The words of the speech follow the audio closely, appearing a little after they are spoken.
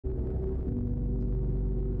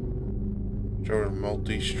Show it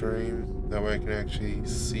multi-stream. That way I can actually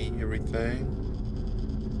see everything.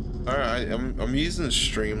 Alright, I'm using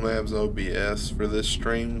Streamlabs OBS for this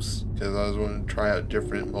streams because I was wanting to try out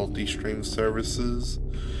different multi-stream services.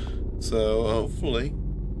 So hopefully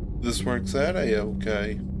this works out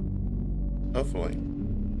okay. Hopefully.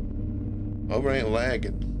 Hope it ain't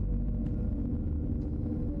lagging.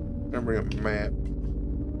 I'm gonna bring up map.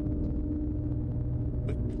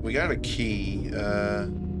 We got a key,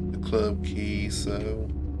 the club key, so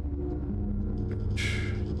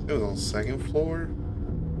it was on the second floor.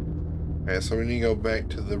 Okay, so we need to go back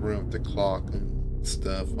to the room with the clock and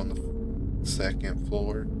stuff on the second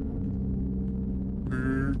floor.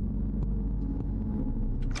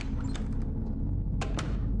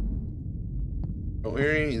 Don't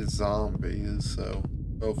hear any zombies, so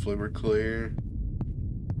hopefully we're clear.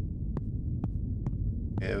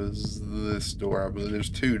 Yeah, it was this door, I believe.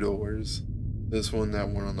 There's two doors. This one, that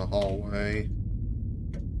one on the hallway.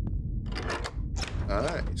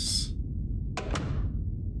 Nice.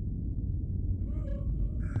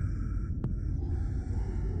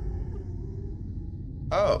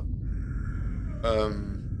 Oh.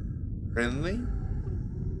 Friendly?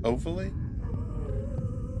 Hopefully?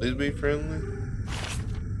 Please be friendly.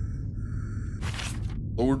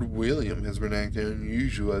 Lord William has been acting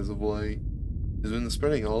unusual as of late. He's been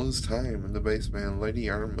spending all his time in the basement, and Lady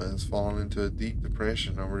Irma has fallen into a deep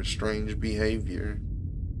depression over his strange behavior.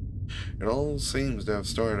 It all seems to have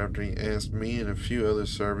started after he asked me and a few other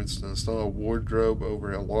servants to install a wardrobe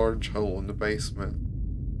over a large hole in the basement.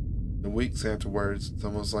 In the weeks afterwards, it's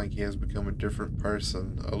almost like he has become a different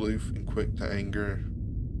person, aloof and quick to anger.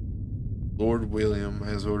 Lord William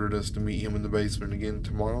has ordered us to meet him in the basement again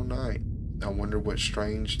tomorrow night. I wonder what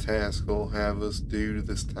strange task he'll have us do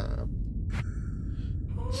this time.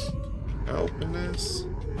 Open this.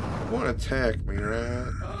 You won't attack me,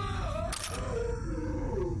 right?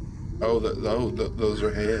 Oh, those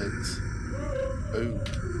are heads. Oh.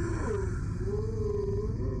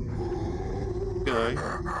 Okay.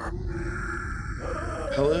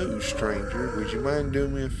 Hello, stranger. Would you mind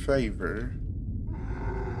doing me a favor?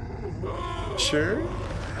 Sure?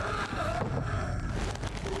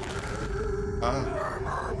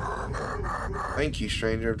 Thank you,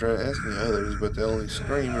 stranger. I've tried asking others, but they only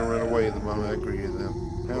scream and run away the moment I greet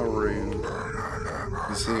them. How rude.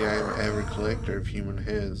 You see, I am an avid collector of human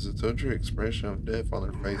heads. The total expression of death on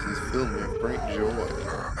their faces filled me with great joy.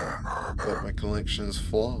 But my collection is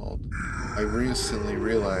flawed. I recently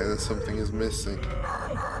realized that something is missing.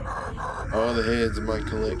 All the heads in my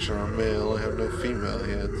collection are male. I have no female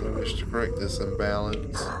heads. I wish to correct this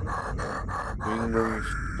imbalance. We can remove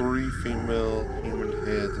 3 female human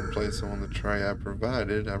heads and place them on the tray I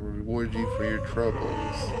provided. I reward you for your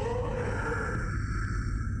troubles.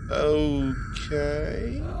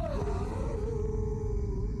 Okay.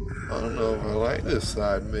 I don't know if I like this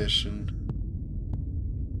side mission.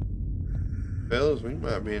 Fellas, we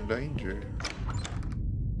might be in danger.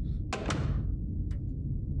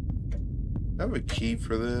 I have a key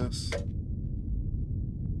for this. I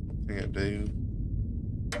think I do.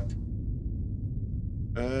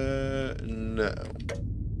 No.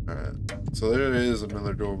 Alright. So there is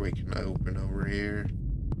another door we can open over here.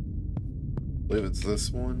 I believe it's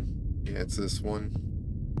this one. Yeah, it's this one.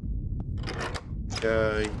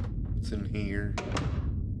 Okay. It's in here.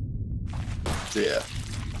 Yeah.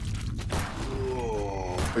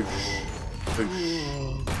 Push. Push.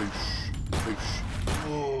 Push. Push.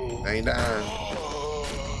 Ain't dying.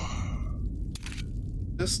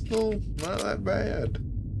 Pistol? Not that bad.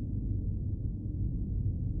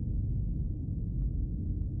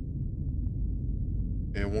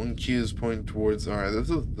 Yeah, one key is pointing towards. Alright, this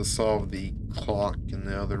is to solve the clock in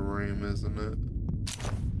the other room, isn't it?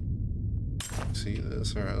 See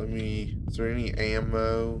this. Alright, let me. Is there any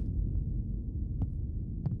ammo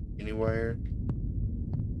anywhere?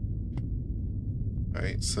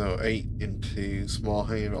 Alright, so 8 and 2. Small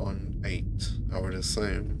hand on 8, I would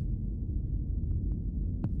assume.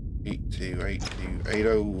 8-2, 8-2,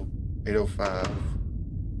 8-0, 805.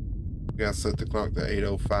 We gotta set the clock to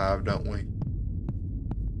 805, don't we?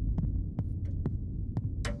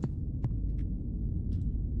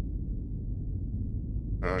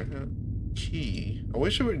 Alright, key. I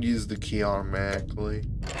wish I would use the key automatically.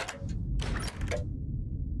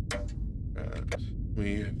 Alright,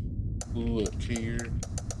 we look here.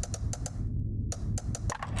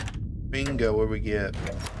 Bingo, what we get?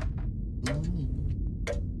 Ooh.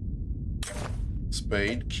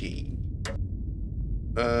 Spade key.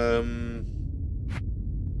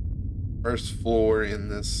 First floor in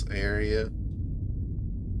this area.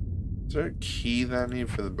 Is there a key that I need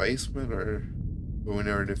for the basement, or But we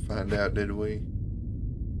never did find out, did we?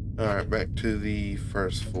 Alright, back to the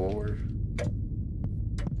first floor.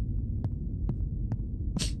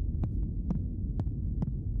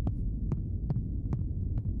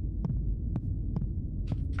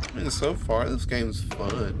 I mean, so far this game's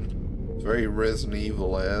fun. It's very Resident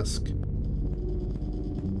Evil-esque.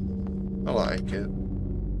 I like it.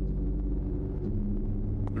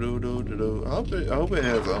 I hope it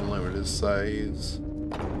has unlimited saves.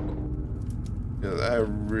 I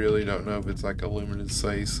really don't know if it's like a limited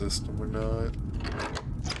save system or not.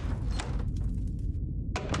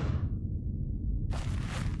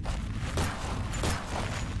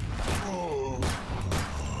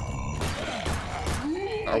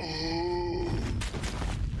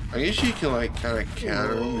 I guess you can like kind of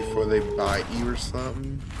counter them before they bite you or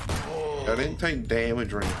something. I didn't take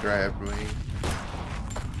damage when he grabbed me.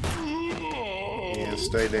 Yeah,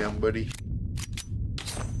 stay down, buddy.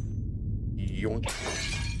 Yoink.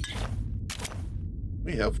 How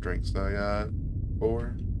many health drinks do I got?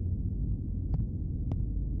 4.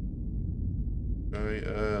 Alright,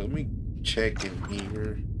 let me check in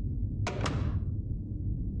here.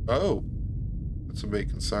 Oh! That's a bit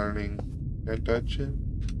concerning. Can I touch it?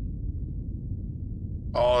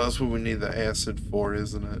 Oh, that's what we need the acid for,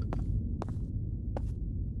 isn't it?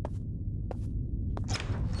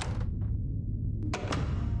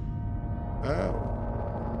 Oh.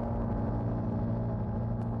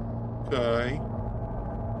 Okay.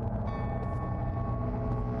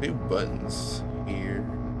 2 buttons here.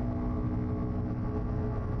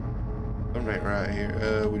 Something right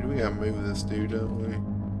here. We gotta move this dude, don't we?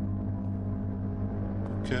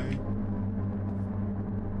 Okay.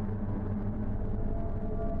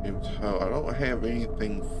 Oh, I don't have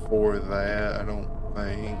anything for that, I don't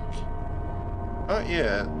think. Not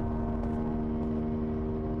yet.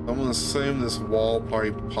 I'm gonna assume this wall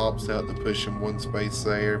probably pops out to push him 1 space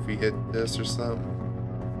there if he hit this or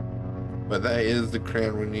something. But that is the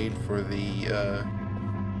crown we need for the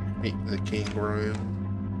king room.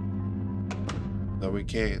 So we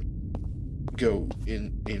can't go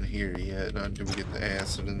in here yet, not until we get the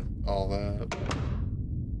acid and all that.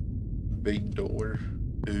 Big door.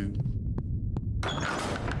 Ooh.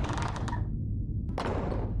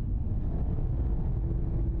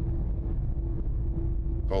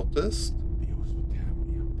 Cultist?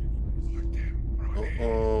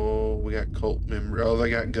 Uh-oh, we got cult members. Oh,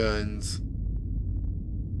 they got guns.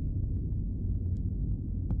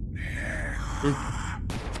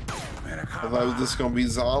 I thought this was gonna be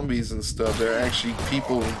zombies and stuff. They're actually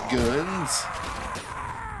people with guns.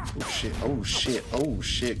 Oh shit, oh shit, oh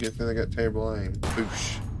shit. Good thing I got terrible aim.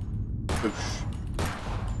 Boosh. Boosh.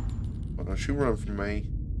 Why don't you run from me?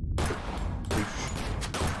 Boosh.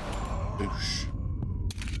 Boosh.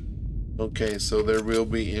 Okay, so there will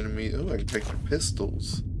be enemies. Oh, I can take the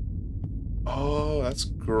pistols. Oh, that's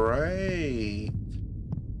great.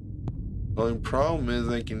 The only problem is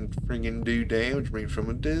they can friggin' do damage me from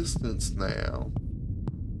a distance now.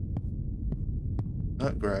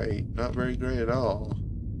 Not great. Not very great at all.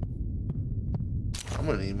 I'm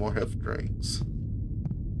gonna need more health drinks.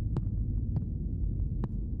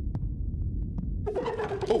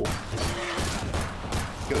 Oh!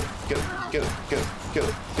 Get it, get it, get it, get it, get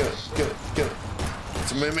it, get it, get it, get it.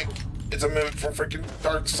 It's a mimic. It's a mimic from freaking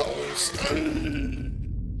Dark Souls.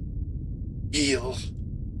 Heal.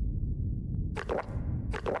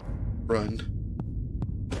 Run.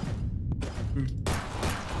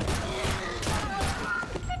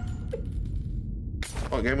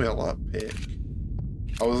 Oh, it gave me a lockpick.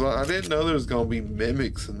 I didn't know there was gonna be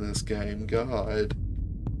mimics in this game. God.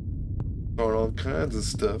 Throwing all kinds of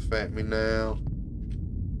stuff at me now.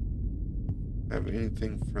 Have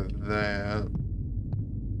anything for that?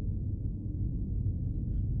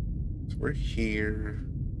 So we're here.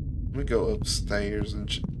 Let me go upstairs and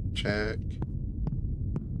check.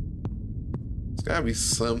 There's gotta be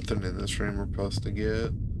something in this room we're supposed to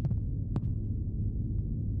get.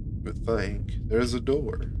 I think. There's a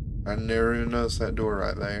door. I never even noticed that door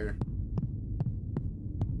right there.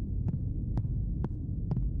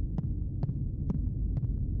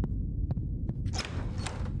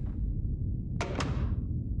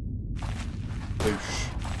 Boosh.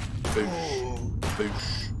 Boosh.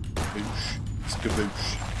 Boosh. Boosh. Skaboosh.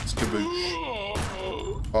 Skaboosh.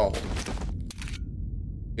 Oh.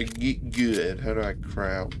 Get good. How do I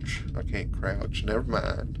crouch? I can't crouch. Never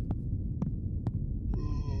mind.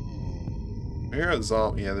 Here are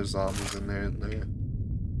zombies. Yeah, there's zombies in there, isn't there?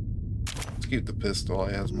 Let's keep the pistol.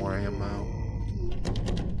 It has more ammo.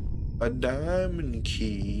 A diamond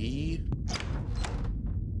key.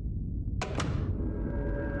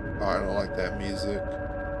 Oh, I don't like that music.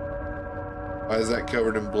 Why is that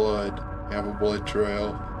covered in blood? Have a blood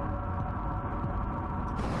trail.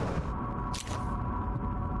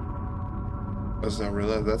 I was not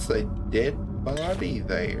realize that's a dead body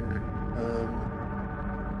there.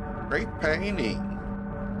 Great painting.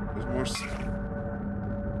 There's more.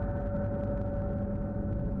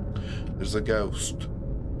 There's a ghost.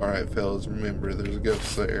 Alright, fellas, remember, there's a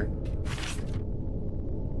ghost there.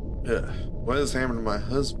 What has happened to my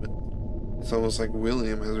husband? It's almost like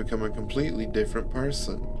William has become a completely different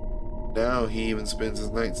person. Now he even spends his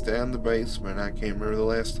nights down in the basement. I can't remember the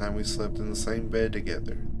last time we slept in the same bed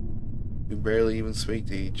together. We barely even speak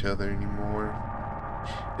to each other anymore.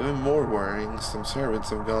 Even more worrying, some servants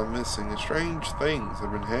have gone missing and strange things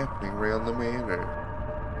have been happening around the manor.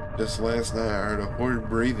 Just last night I heard a horrid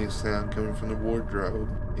breathing sound coming from the wardrobe.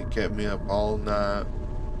 It kept me up all night.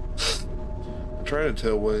 I tried to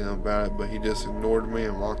tell William about it, but he just ignored me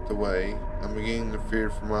and walked away. I'm beginning to fear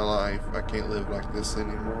for my life. I can't live like this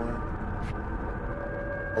anymore.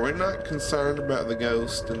 Are we not concerned about the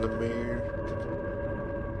ghost in the mirror?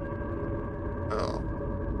 Oh.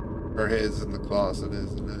 Her head's in the closet,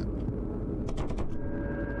 isn't it?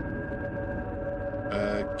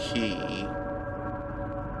 Key.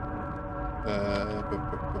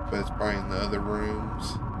 But it's probably in the other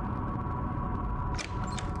rooms.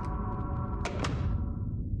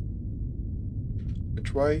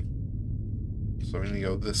 Which way? So we need to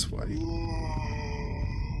go this way.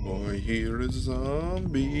 Boy, here is a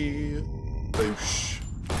zombie. Boosh.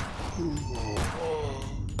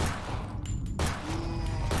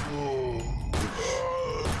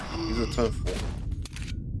 He's a tough one.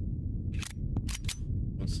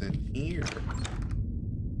 What's in here?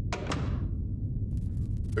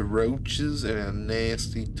 The roaches and a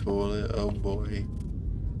nasty toilet. Oh boy.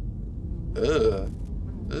 Ugh.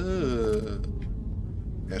 Ugh.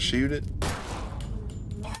 Can I shoot it?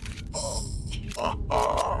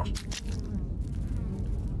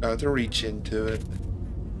 I have to reach into it.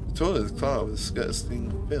 The toilet is clogged with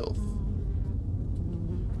disgusting filth.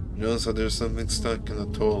 You notice that there's something stuck in the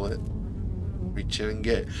toilet. Reach in and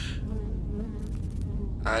get it.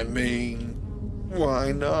 I mean,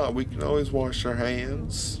 why not? We can always wash our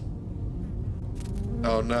hands.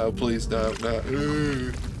 Oh no, please don't. No.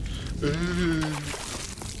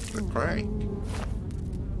 The crank.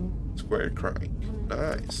 Square crank.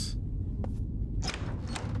 Nice.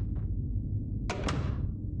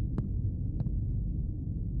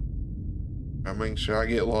 I make sure I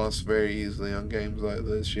get lost very easily on games like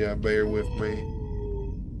this. Yeah, bear with me.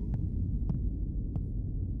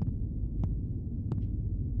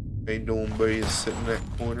 How you doing, buddy? Sitting in that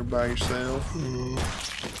corner by yourself?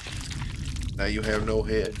 Now you have no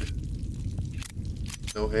head.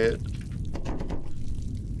 No head?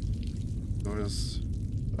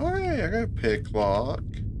 Oh yeah, I got a pick lock.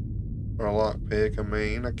 Or a lock pick, I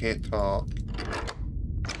mean. I can't talk.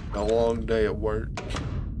 A long day at work.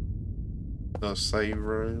 No save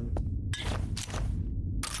room.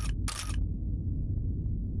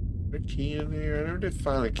 Is there a key in here? I never did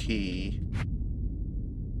find a key.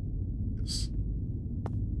 Yes.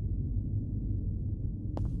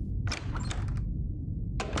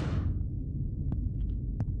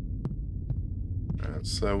 Alright,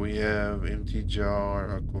 so we have empty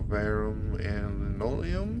jar, aquaverum, and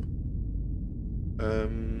linoleum.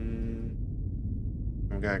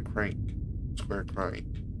 We got a crank. Square crank.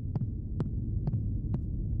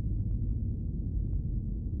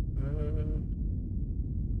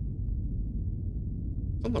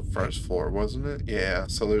 On the first floor, wasn't it? Yeah,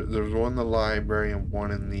 so there's one in the library and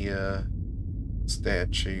one in the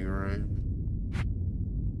statue room.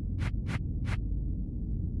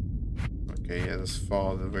 Okay, yeah, just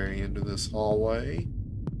follow the very end of this hallway.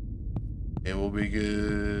 It will be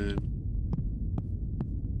good.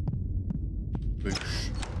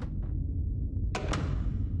 Boosh.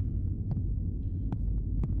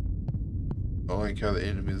 I like how the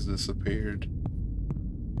enemies disappeared.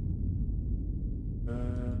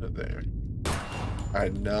 There. I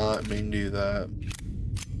did not mean to do that.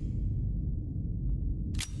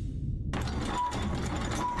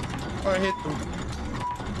 Oh, I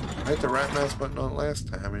hit the right mouse button on last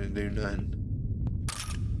time and it didn't do nothing.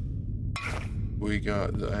 We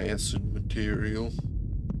got the acid material.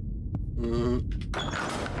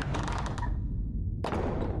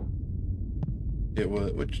 It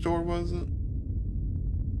was, which door was it?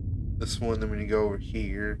 This one, then when you go over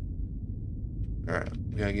here. Alright,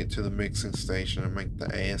 we gotta get to the mixing station and make the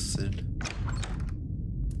acid.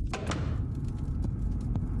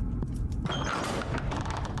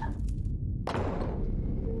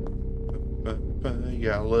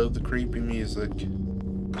 Yeah, I love the creepy music.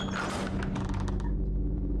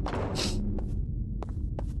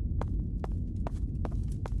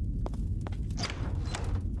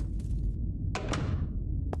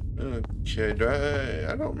 Okay,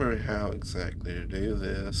 I don't remember how exactly to do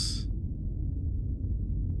this.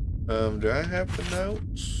 Do I have the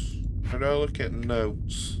notes? Or do I look at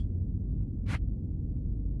notes?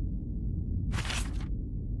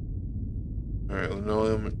 Alright,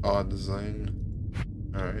 linoleum and odd design.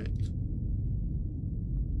 Alright.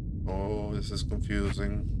 Oh, this is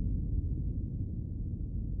confusing.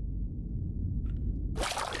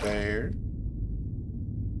 There.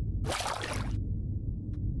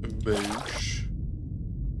 Boosh.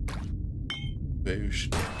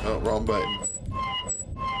 Boosh. Oh, wrong button.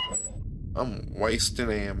 I'm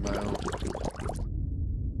wasting ammo.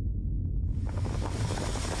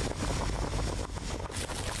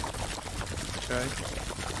 Okay.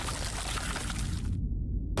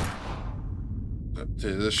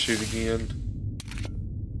 Did this shoot again?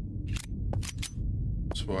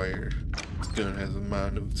 I swear. This gun has a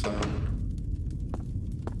mind of its own.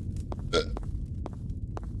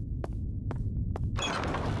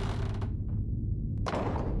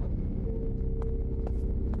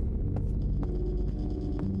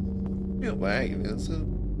 You're lagging, is it?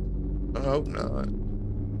 I hope not.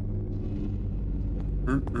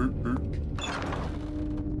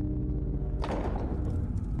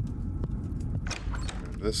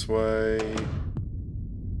 This way.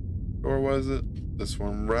 Or was it? This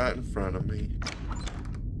one right in front of me.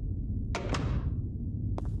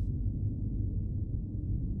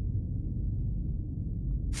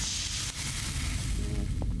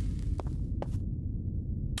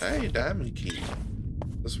 Hey, diamond key.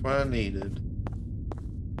 That's what I needed.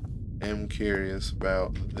 I'm curious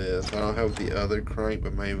about this. I don't have the other crank,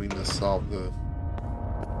 but maybe we can just solve the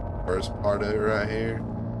first part of it right here.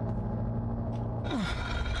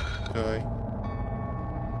 Okay.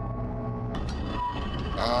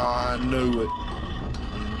 Ah, I knew it.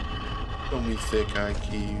 Show me thick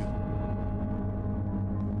IQ.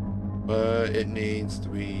 But it needs to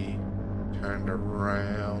be turned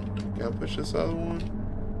around. Can I push this other one?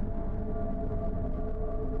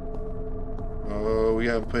 Oh, we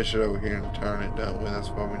gotta push it over here and turn it, don't we? That's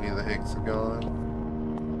why we need the hexagon.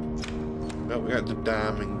 Oh, we got the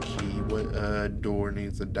diamond key. What door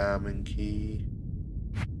needs a diamond key?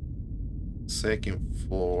 Second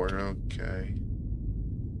floor, okay.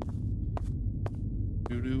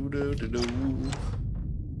 Do-do-do-do-do.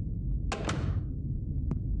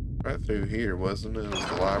 Right through here, wasn't it? It was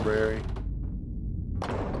the library.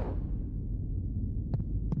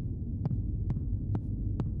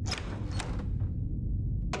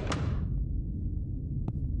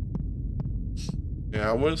 Yeah,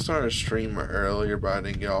 I would have started a streamer earlier, but I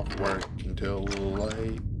didn't get off work until a little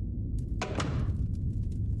late.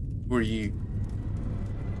 Who are you?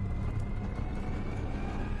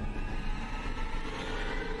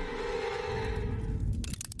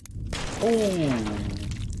 Oh.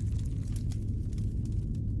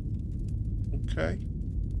 Okay.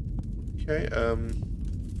 Okay,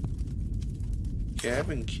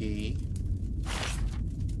 cabin key.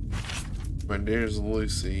 But there's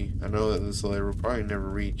Lucy. I know that this letter will probably never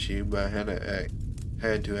reach you, but I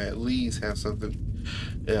had to at least have something.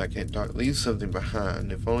 Yeah, I can't talk. Leave something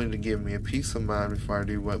behind, if only to give me a peace of mind before I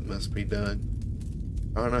do what must be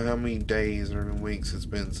done. I don't know how many days or weeks it's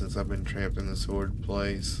been since I've been trapped in this horrid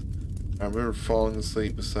place. I remember falling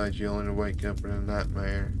asleep beside you only to wake up in a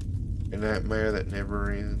nightmare that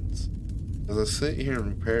never ends. As I sit here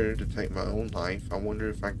and prepare to take my own life, I wonder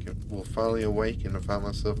if will finally awaken and find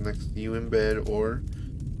myself next to you in bed, or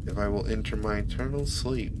if I will enter my eternal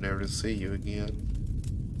sleep never to see you again.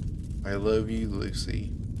 I love you,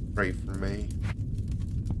 Lucy. Pray for me.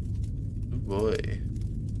 Oh boy.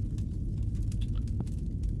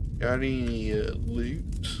 Got any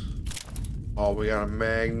loot? Oh, we got a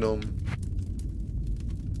magnum.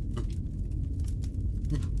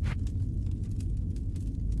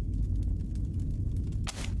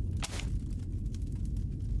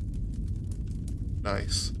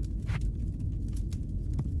 Nice.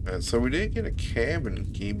 So we did get a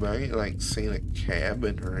cabin key, but I ain't like seen a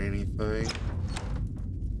cabin or anything.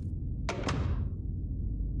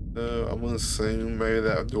 So I'm gonna assume maybe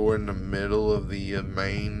that door in the middle of the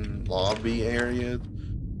main lobby area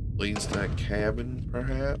leads to a cabin,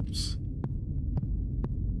 perhaps.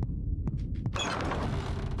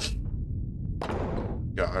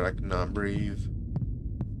 God, I cannot breathe.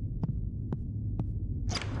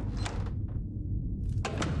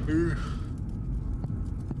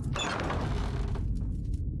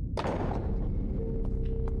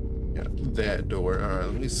 Got that door. Alright,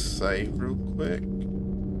 let me save real quick.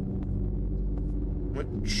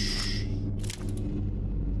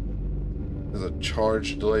 There's a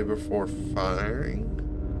charge delay before firing.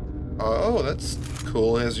 Oh, that's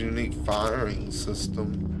cool. It has a unique firing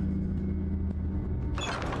system.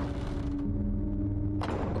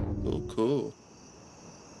 Cool.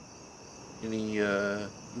 Any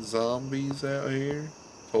zombies out here?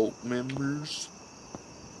 Cult members?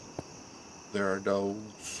 There are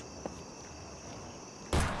dogs.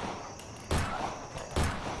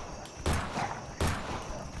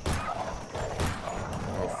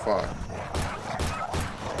 Oh fuck.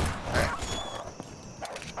 Ah.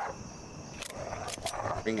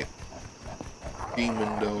 Bring it.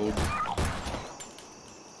 Demon dog.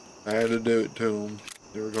 I had to do it to them.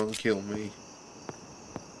 They were gonna kill me.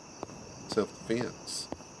 Self-defense.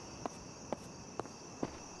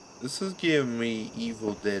 This is giving me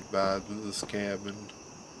Evil Dead vibes with this cabin.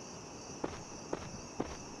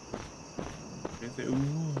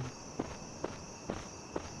 Ooh.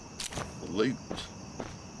 Loot.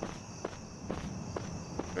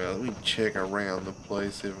 Well, let me check around the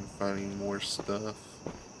place, see if I can find any more stuff.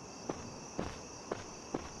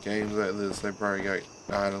 Games like this, they probably got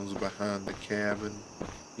items behind the cabin.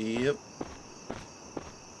 Yep.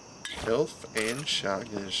 Health and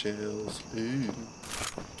shotgun shells. Ooh.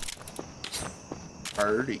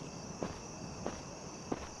 Party.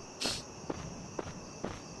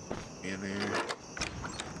 In here.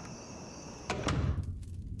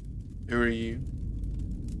 Who are you?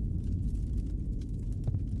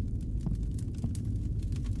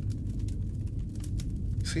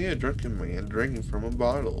 See a drunken man drinking from a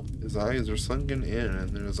bottle. His eyes are sunken in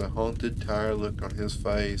and there's a haunted, tired look on his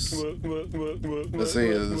face. Let's see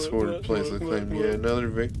this sordid place will claim yet another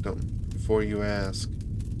victim. Before you ask,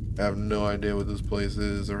 I have no idea what this place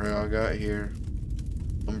is or how I got here.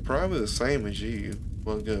 I'm probably the same as you.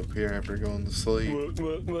 Woke up here after going to sleep.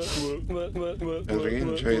 After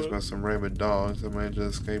getting chased by some rabid dogs, I managed to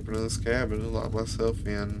escape into this cabin and lock myself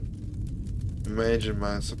in. Imagine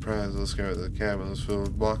my surprise to discover the cabin was filled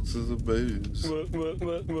with boxes of booze. If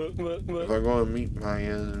I go and meet my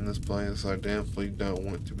end in this place, I definitely don't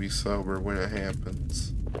want to be sober when it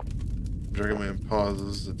happens. Drunken man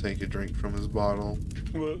pauses to take a drink from his bottle.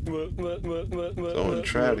 Someone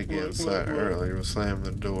tried to get inside earlier, but slammed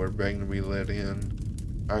the door, begging to be let in.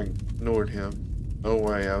 I ignored him. No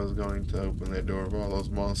way I was going to open that door with all those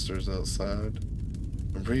monsters outside.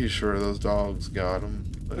 I'm pretty sure those dogs got him.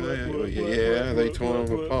 Yeah, they tore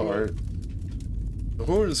him apart. The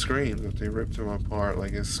horrid screams that they ripped him apart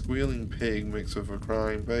like a squealing pig mixed with a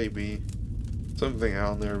crying baby. Something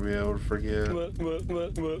I'll never be able to forget.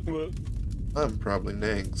 I'm probably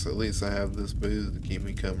next. At least I have this booze to keep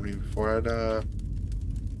me company before I die.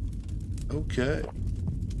 Okay.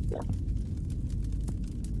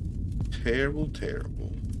 Terrible,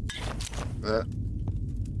 terrible. That.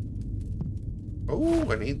 Oh,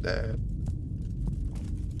 I need that.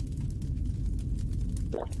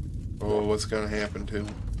 Oh, what's gonna happen to him?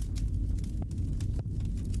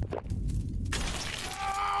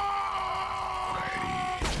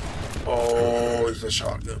 Oh, it's a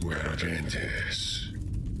shotgun.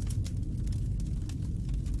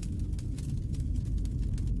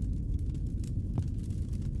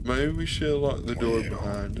 Maybe we should lock the door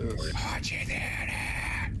behind us.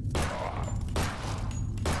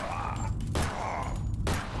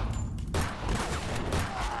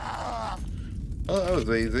 Oh, that was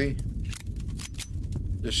easy.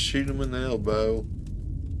 Just shoot him in the elbow.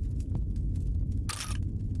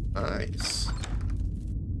 Nice.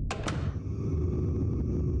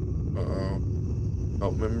 Uh-oh.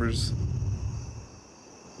 Cult members.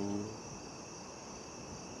 Ooh.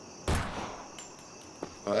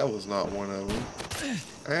 Oh, that was not one of them.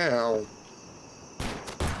 Ow.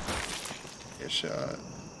 Headshot.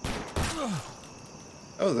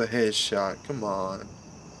 That was a headshot. Come on.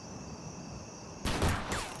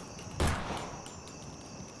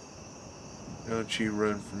 Don't you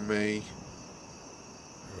run from me.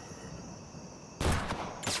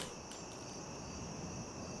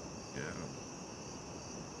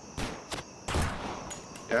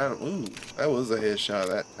 Got him. Ooh, that was a headshot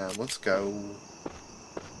that time. Let's go.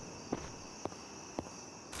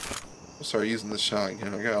 I'll start using the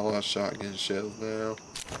shotgun. I got a lot of shotgun shells now.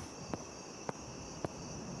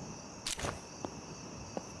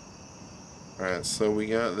 Alright, so we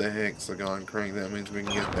got the hexagon crank. That means we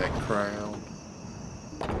can get that crown.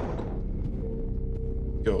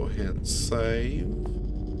 Go ahead and save.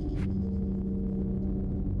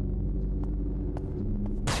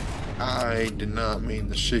 I did not mean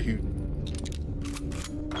to shoot.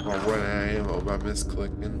 I'm running out of ammo by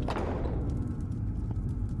misclicking.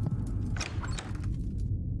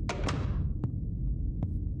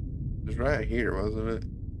 It was right here, wasn't it?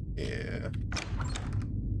 Yeah.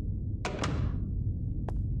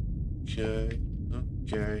 Okay.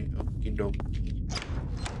 Okay. Okie dokie.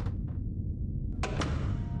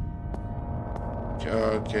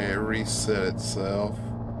 Okay, it reset itself.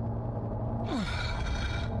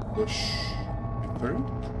 Push through.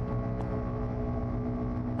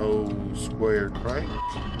 Oh, square crank.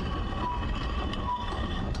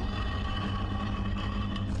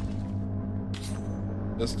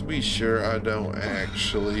 Just to be sure I don't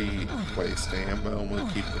actually waste ammo, I'm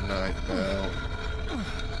gonna keep the knife out.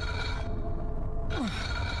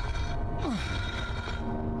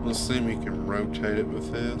 Let's see if we can rotate it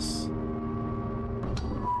with this.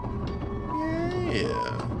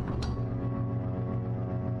 Yeah.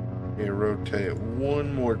 Okay, rotate it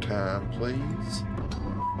one more time, please.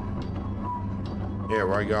 There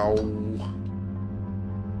we go.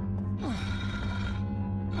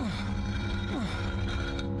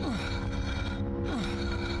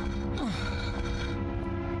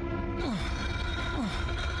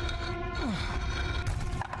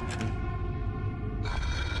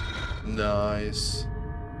 Nice.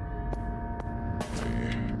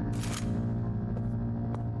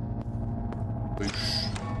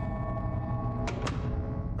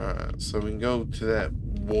 Alright, so we can go to that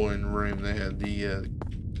one room that had the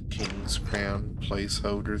King's Crown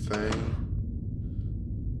placeholder thing.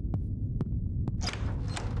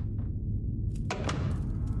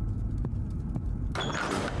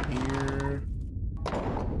 Here.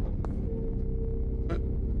 What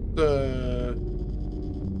the...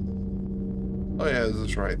 Oh yeah, this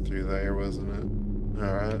is right through there, wasn't it?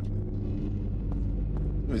 Alright.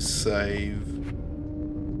 Let me save.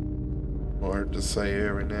 Or to save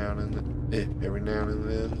every now and then. Every now and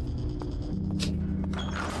then.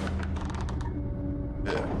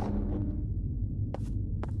 Yeah.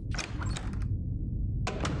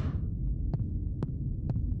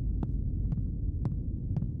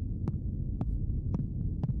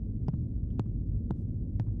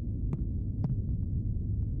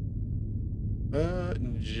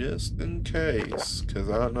 Just in case, because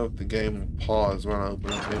I don't know if the game will pause when I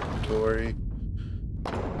open up inventory.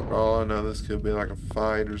 For all I know, this could be like a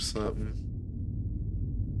fight or something.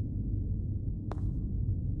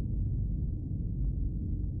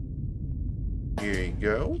 Here you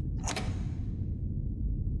go.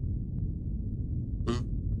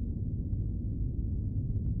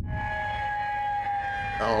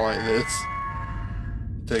 I don't like this.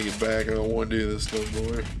 Take it back. I don't want to do this no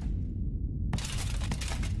more.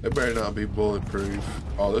 They better not be bulletproof.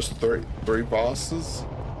 Oh, there's three bosses.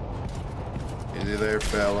 Easy there,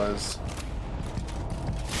 fellas.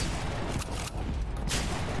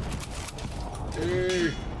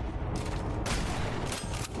 Hey.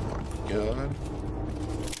 Oh my god.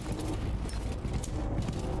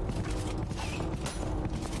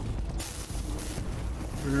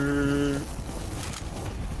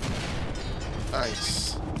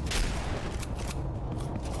 Nice.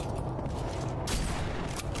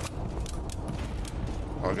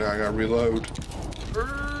 Oh god, I gotta reload.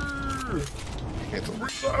 Have to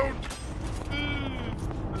reload.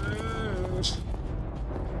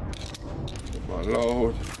 Oh my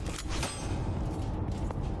lord.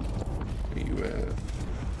 Where you at?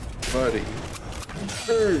 Buddy.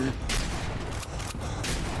 Hey.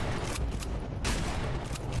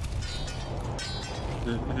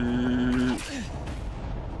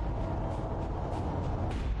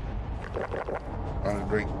 I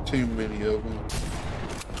drank too many of them.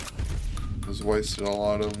 Just wasted a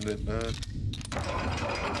lot of them, didn't I?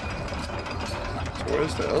 So where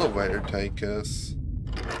does the elevator take us?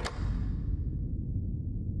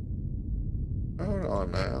 Hold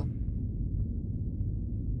on now.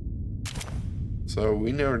 So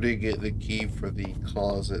we never did get the key for the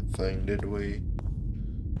closet thing, did we?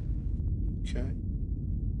 Okay.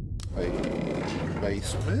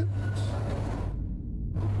 Basement.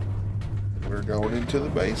 We're going into the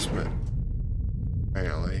basement.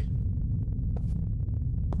 Apparently.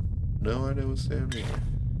 No idea what's down here.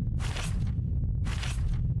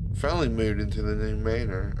 Finally moved into the new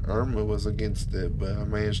manor. Irma was against it, but I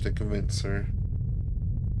managed to convince her.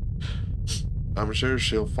 I'm sure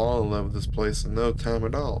she'll fall in love with this place in no time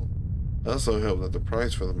at all. I also hope that the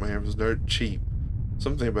price for the manor was dirt cheap.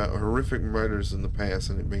 Something about horrific murders in the past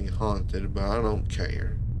and it being haunted, but I don't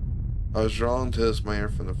care. I was drawn to this manor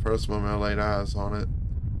from the first moment I laid eyes on it,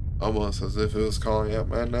 almost as if it was calling out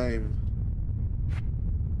my name.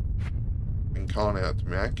 And calling out to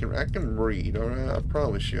me. I can read, alright? I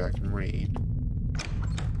promise you I can read.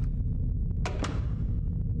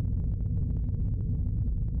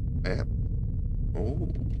 Map. Oh.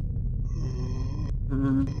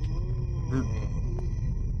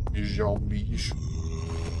 Zombies.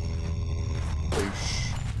 Fish.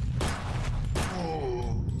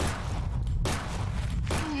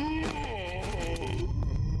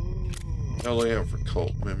 I'll look out for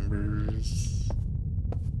cult members.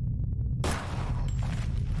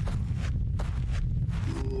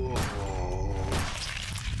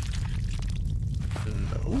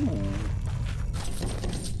 No.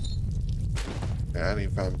 I need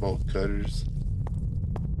to find bolt cutters.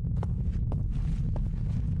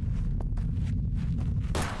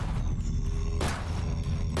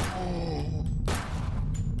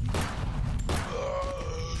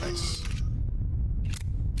 Nice.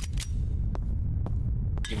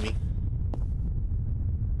 Gimme.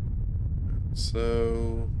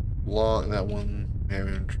 So, lock that one. We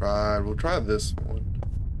haven't even tried. We'll try this one.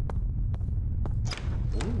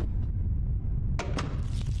 Ooh.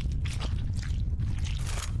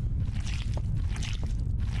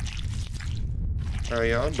 How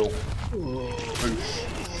y'all doing?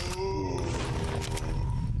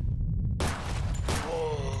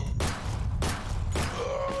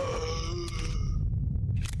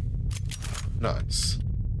 Nice.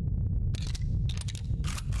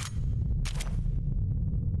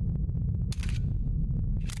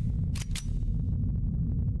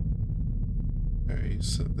 Okay,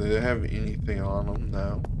 so do they have anything on them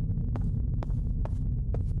now?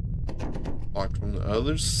 Locked from the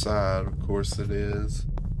other side, of course it is.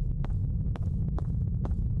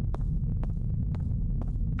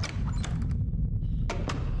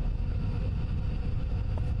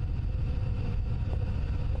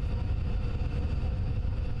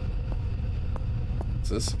 What's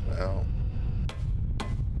this about?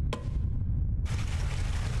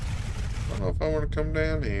 I don't know if I want to come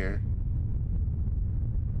down here.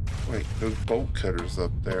 Wait, those bolt cutters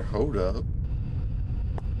up there. Hold up.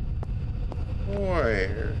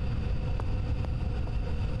 Where?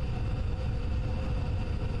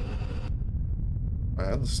 I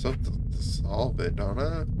have the stuff to solve it, don't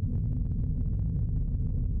I?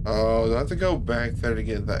 Oh, I have to go back there to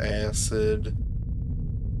get the acid.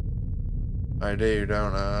 I do,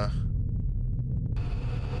 don't I?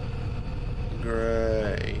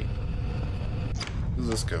 Great. Where does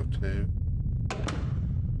this go to?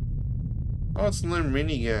 Oh, it's another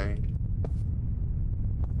mini game.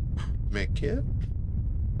 Med kit.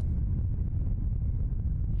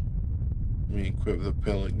 Let me equip the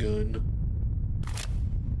pellet gun.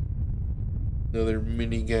 Another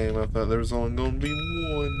mini game. I thought there was only going to be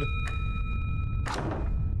one.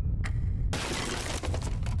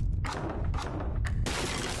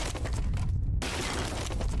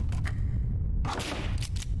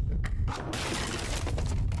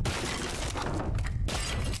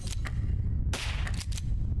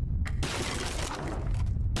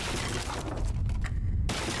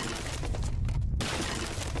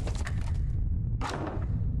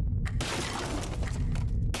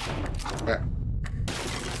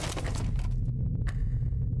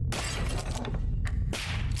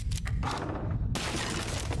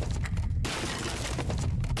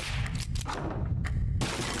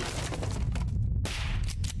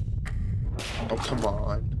 Oh, come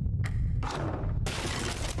on.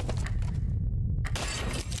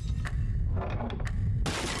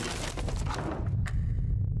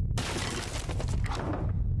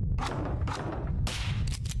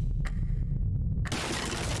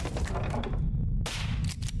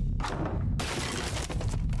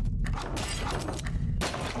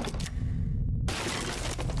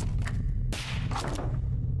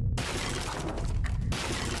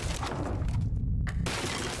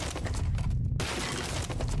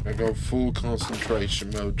 I go full concentration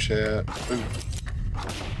mode, chat. Ooh.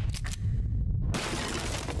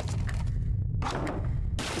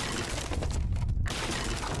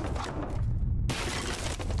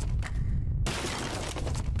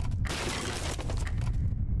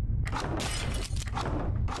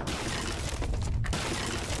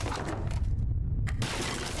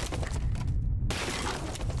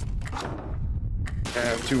 I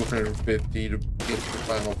have 250 to get the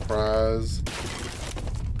final prize.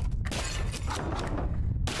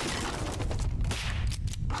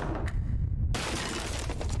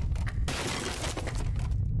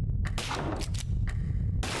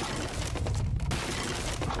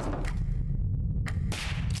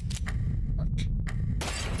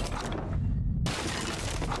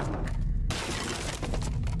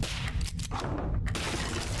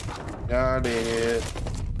 Got it.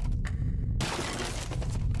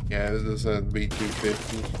 Yeah, this has to be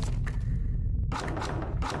 250.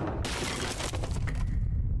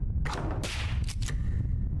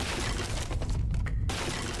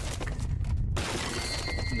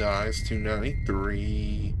 Nice,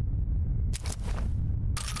 293.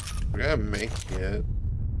 We gotta make it.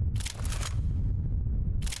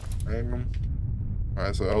 Magnum.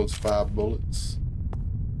 Alright, so it holds 5 bullets.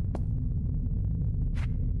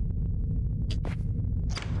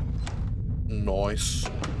 Nice.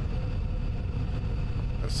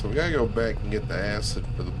 So we gotta go back and get the acid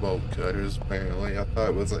for the bolt cutters, apparently. I thought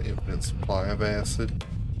it was an infinite supply of acid.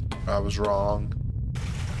 I was wrong.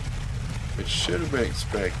 It should have been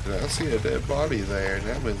expected. I see a dead body there, and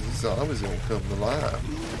that means the zombies gonna come to life.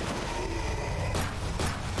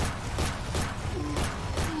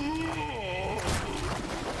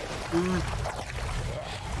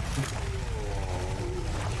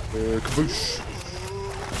 Kaboosh.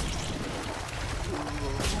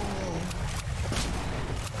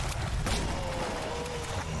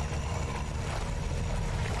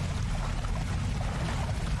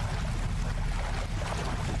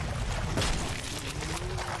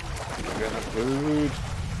 Food.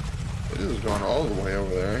 This is going all the way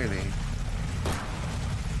over there, ain't he?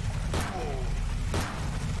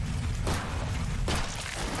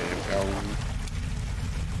 Damn cow.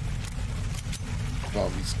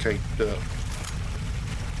 Zombies caked up.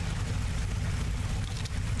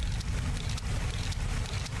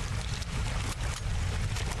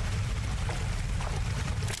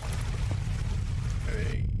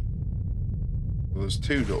 Hey. Well, there's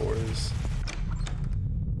two doors.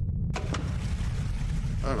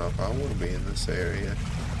 I don't know if I want to be in this area.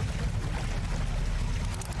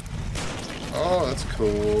 Oh, that's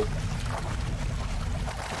cool.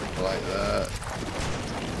 I like that.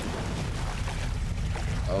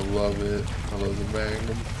 I love it. I love the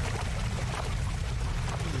Magnum.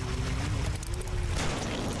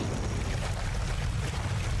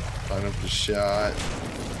 Line up the shot.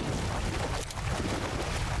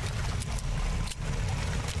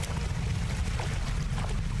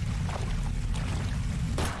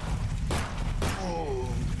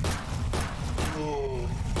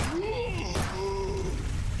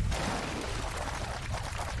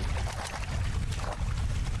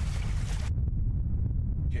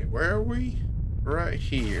 Where are we? Right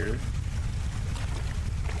here.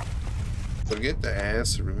 To get the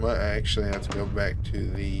acid, we might actually have to go back to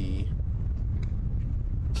the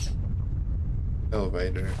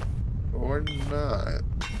elevator. Or not.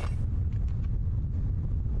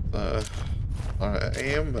 Alright,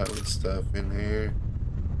 ammo and stuff in here.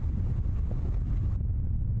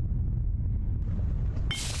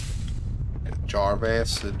 A jar of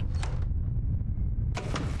acid.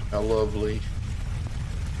 How lovely.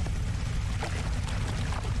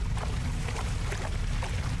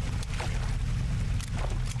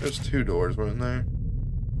 There's two doors, weren't there?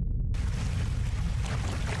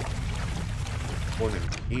 One in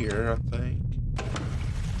here, I think.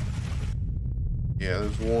 Yeah,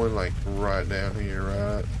 there's one like right down here,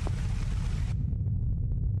 right?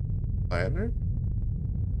 Ladder?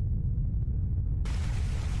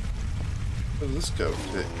 Where does this go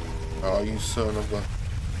to? Oh, you son of a...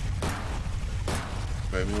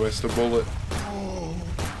 Made me waste a bullet.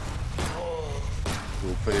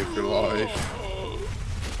 We'll pay for life.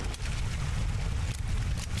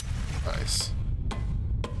 Nice.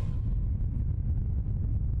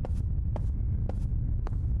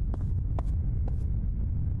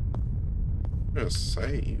 I'm gonna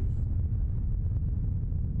save.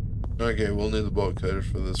 Okay, we'll need the bolt cutters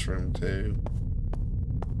for this room too.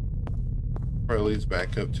 Probably leads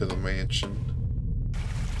back up to the mansion.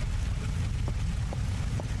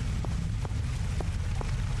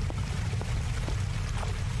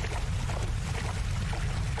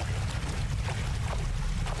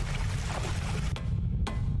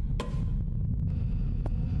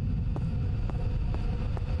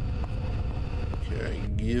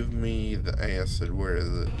 Give me the acid. Where is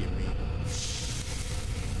it? Give me.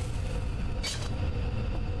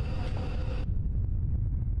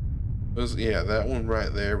 Yeah, that one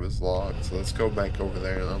right there was locked. So let's go back over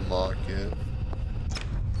there and unlock it.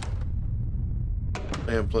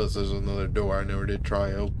 And plus there's another door I never did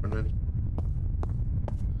try opening.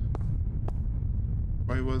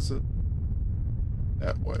 Why was it?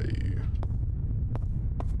 That way.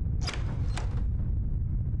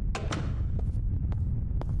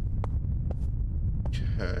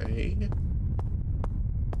 Okay.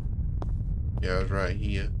 Yeah, I was right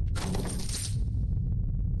here.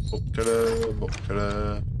 Book-ta-da,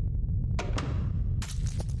 book-ta-da.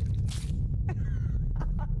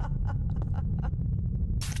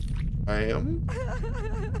 I am.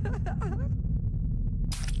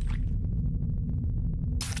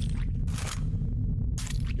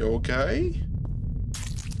 You okay?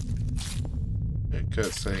 Yeah,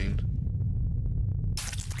 cutscene.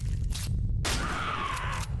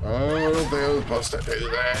 Oh, I don't think I was supposed to do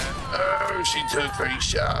that. Oh, she took 3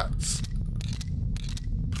 shots.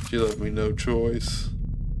 She left me no choice.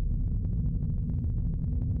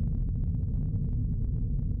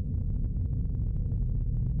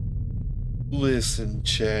 Listen,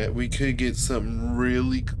 chat, we could get something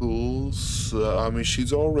really cool. So, I mean,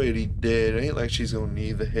 she's already dead. It ain't like she's gonna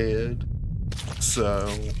need the head. So,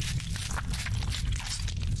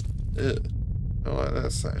 I don't like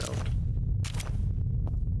that sound.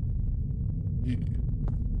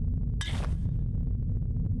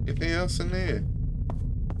 Anything else in there?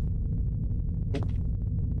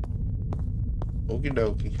 Okie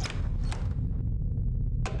dokie.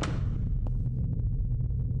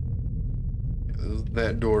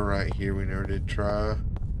 That door right here we never did try.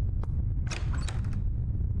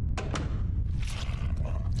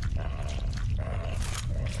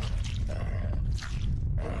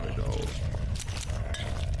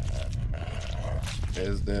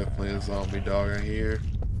 There's definitely a zombie dog out here.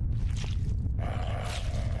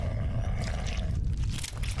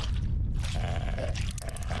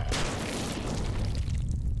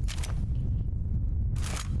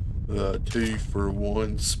 The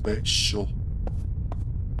 2-for-1 special.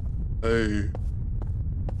 Oh,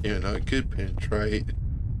 you know, it could penetrate.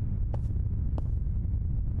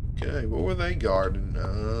 Okay, what were they guarding?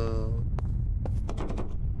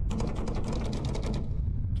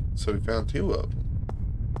 So we found 2 of them.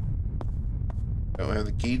 Don't have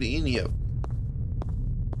the key to any of them.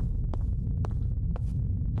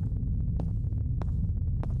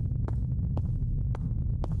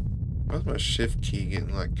 Why's my shift key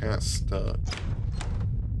getting like kind of stuck?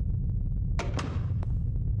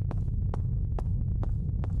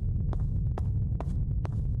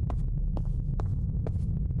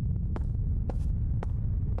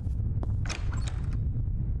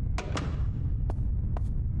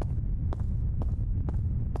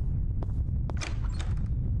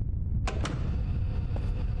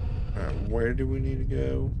 Where do we need to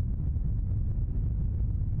go?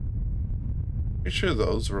 Pretty sure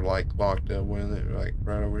those were like locked up when they were like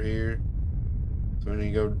right over here. So we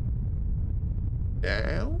need to go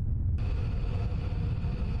down?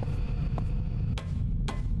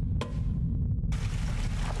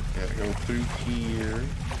 Gotta go through here.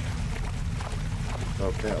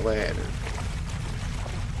 Up that ladder.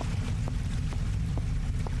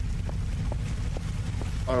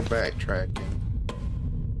 A lot of backtracking.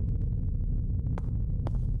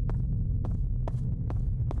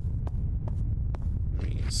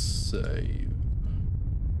 Save.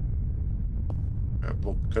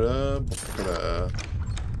 Book it up, book it up.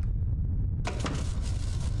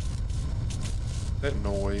 That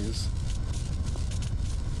noise.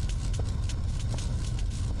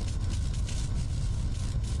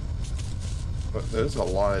 But there's a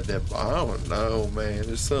lot of depth. I don't know, man.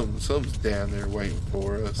 There's something's down there waiting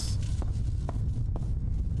for us.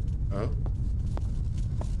 Oh.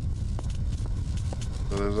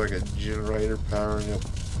 So there's like a generator powering up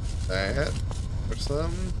that or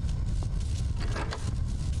something.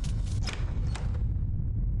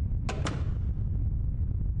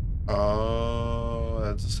 Oh,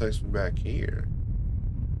 that's a section back here.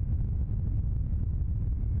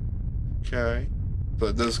 Okay. So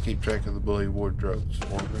it does keep track of the bully wardrobes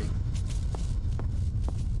for me.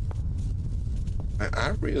 I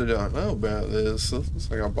really don't know about this. This looks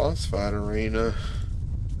like a boss fight arena.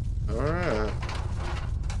 Alright.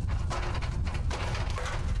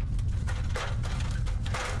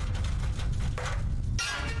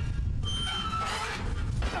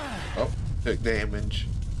 Took damage.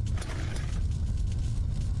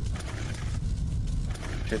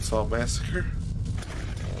 Chainsaw Massacre.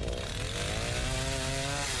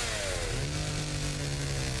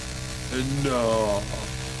 No.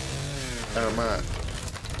 Out of mine.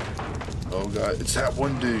 Oh god, it's that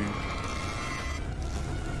one dude.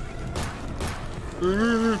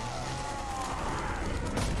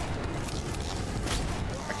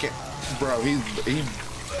 I can't, bro. He.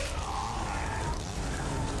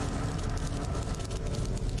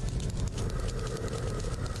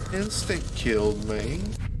 Instant killed me.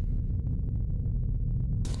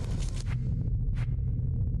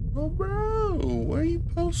 Oh, bro, what are you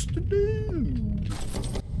supposed to do?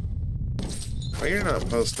 Well, you're not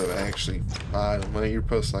supposed to actually fight him. You're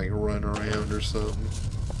supposed to like run around or something.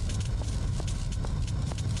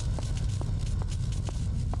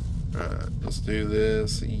 Alright, let's do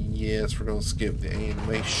this. Yes, we're gonna skip the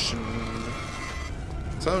animation.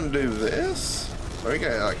 Something to do with this? Oh, you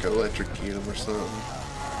gotta like electrocute him or something.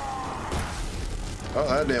 Oh,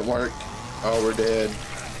 that didn't work. Oh, we're dead.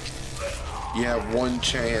 You have one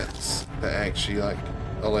chance to actually, like,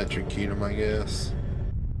 electrocute him, I guess.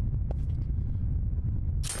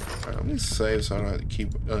 Alright, let me save so I don't have to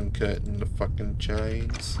keep uncutting the fucking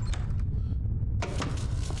chains.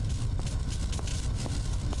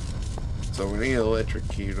 So we need to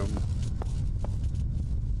electrocute him.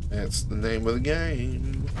 That's the name of the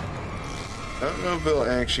game. I don't know if it'll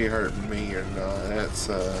actually hurt me or not. That's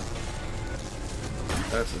a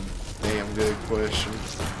damn good question.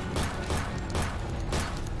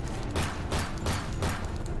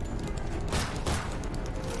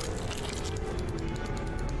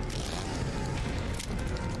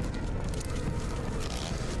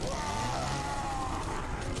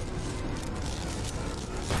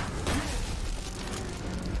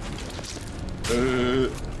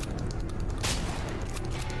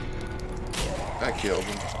 I killed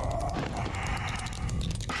him.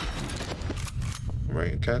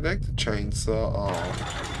 Right, can I take the chainsaw off?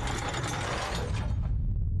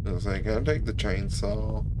 I was like, can I take the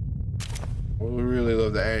chainsaw? I would really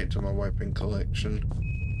love to add it to my weapon collection.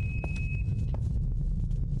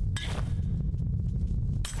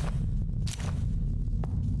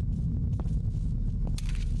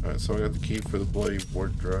 Alright, so I got the key for the bloody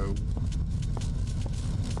wardrobe.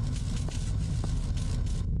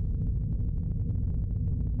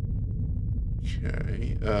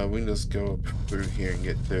 Okay, we can just go up through here and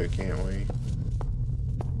get to it, can't we?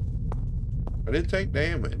 I did take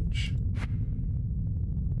damage.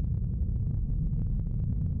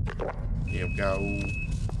 Yep, go.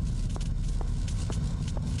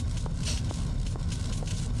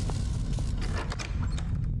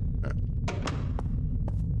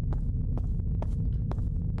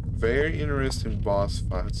 Very interesting boss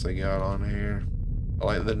fights they got on here. I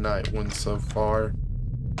like the night one so far.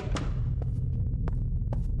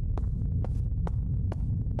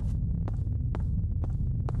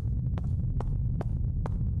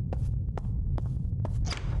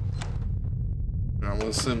 I'm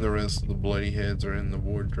gonna assume the rest of the bloody heads are in the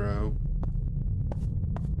wardrobe.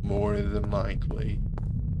 More than likely.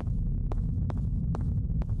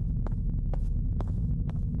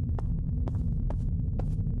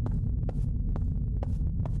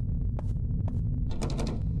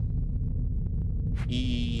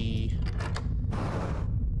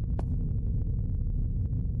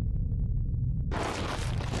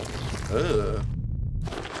 Ugh.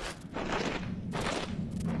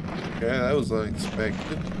 Okay, that was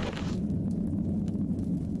unexpected.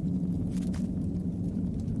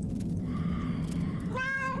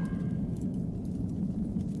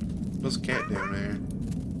 What's a cat down there?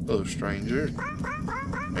 Hello, stranger.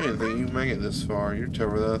 I didn't think you'd make it this far. You're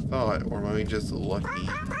tougher than I thought, or maybe just lucky.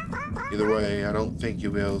 Either way, I don't think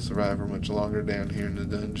you'll be able to survive for much longer down here in the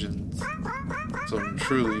dungeons. Some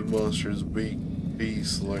truly monstrous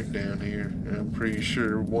beasts lurk down here, and I'm pretty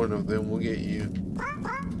sure one of them will get you.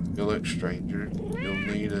 Good luck, stranger. You'll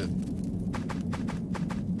need it.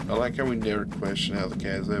 I like how we never question how the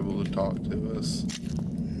cat's able to talk to us.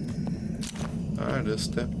 I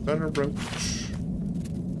just stepped on a roach.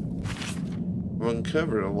 I've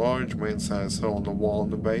uncovered a large man-sized hole in the wall in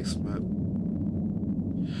the basement.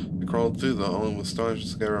 I crawled through the hole and was astonished to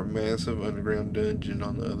discover a massive underground dungeon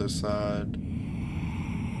on the other side.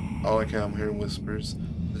 I like how I'm hearing whispers.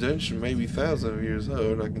 The dungeon may be thousands of years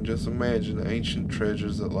old. I can just imagine the ancient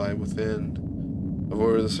treasures that lie within. I've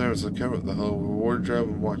ordered the servants to cover the whole wardrobe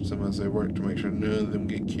and watch them as they work to make sure none of them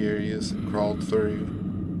get curious and crawled through.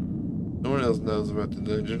 No one else knows about the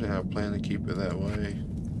dungeon, and I plan to keep it that way.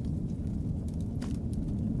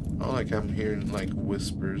 I like I'm hearing like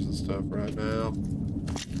whispers and stuff right now.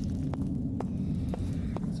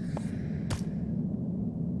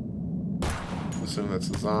 I assume that's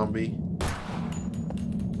a zombie.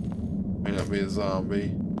 May not be a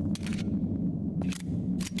zombie.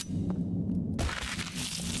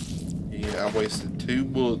 Yeah, I wasted 2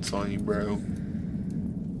 bullets on you, bro.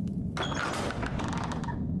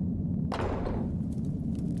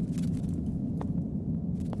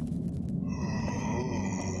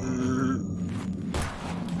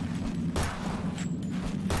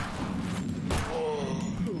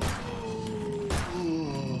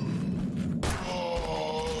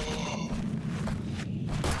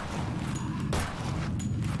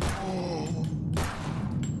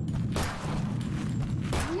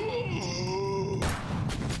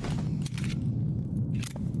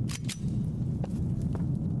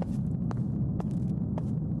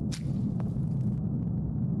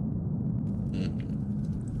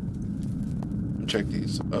 Check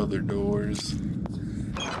these other doors.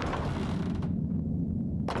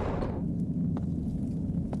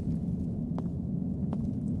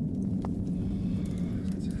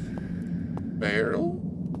 Barrel?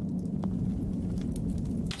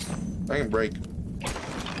 I can break.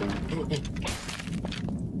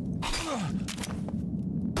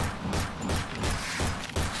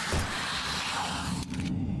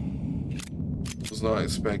 Was not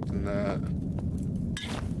expecting that.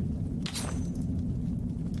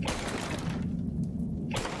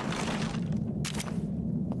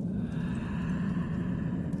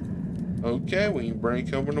 Okay, we can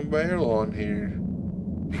break open a barrel on here.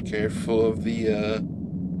 Be careful of the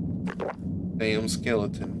damn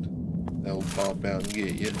skeleton. That'll pop out and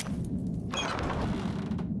get you.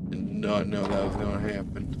 Did not know that was gonna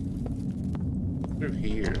happen. Through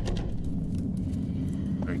here.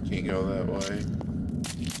 I can't go that way.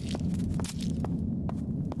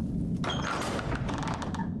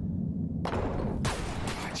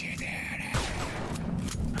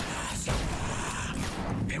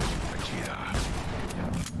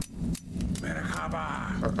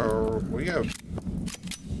 Uh-oh, we got...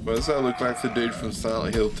 What does that look like the dude from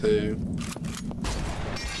Silent Hill 2?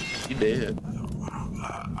 He dead.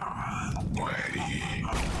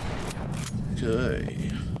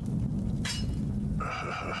 Okay.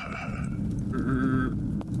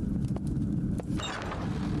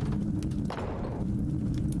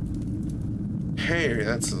 Harry,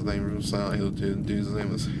 that's his name from Silent Hill 2. The dude's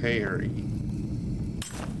name is Harry.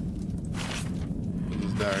 What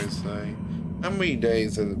does diary say? How many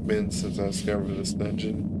days has it been since I discovered this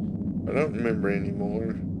dungeon? I don't remember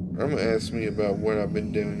anymore. Irma asked me about what I've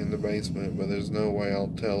been doing in the basement, but there's no way I'll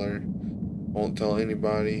tell her. Won't tell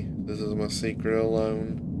anybody. This is my secret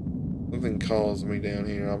alone. Something calls me down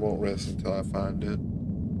here. I won't rest until I find it.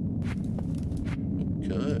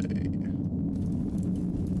 Okay.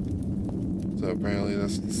 So apparently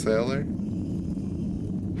that's the cellar.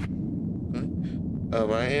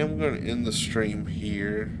 Okay. I am going to end the stream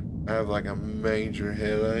here. I have like a major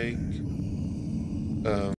headache.